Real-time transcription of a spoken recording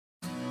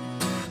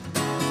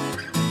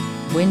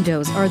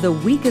Windows are the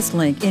weakest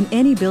link in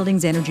any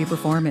building's energy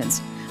performance.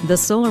 The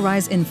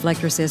Solarize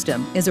Inflector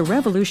system is a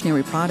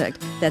revolutionary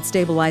product that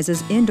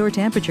stabilizes indoor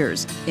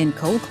temperatures. In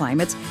cold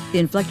climates,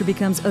 the inflector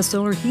becomes a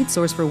solar heat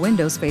source for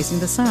windows facing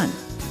the sun.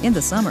 In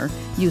the summer,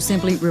 you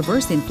simply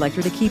reverse the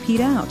inflector to keep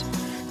heat out.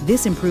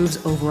 This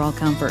improves overall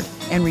comfort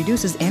and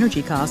reduces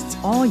energy costs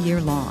all year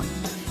long.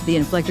 The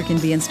inflector can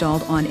be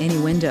installed on any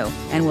window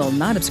and will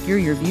not obscure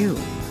your view.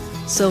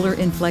 Solar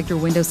Inflector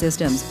Window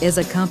Systems is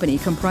a company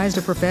comprised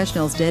of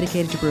professionals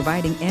dedicated to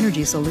providing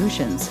energy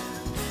solutions.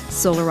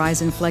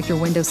 Solarize Inflector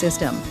Window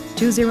System,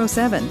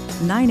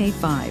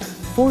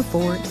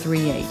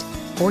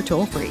 207-985-4438 or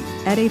toll free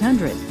at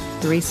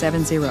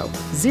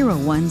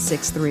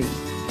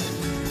 800-370-0163.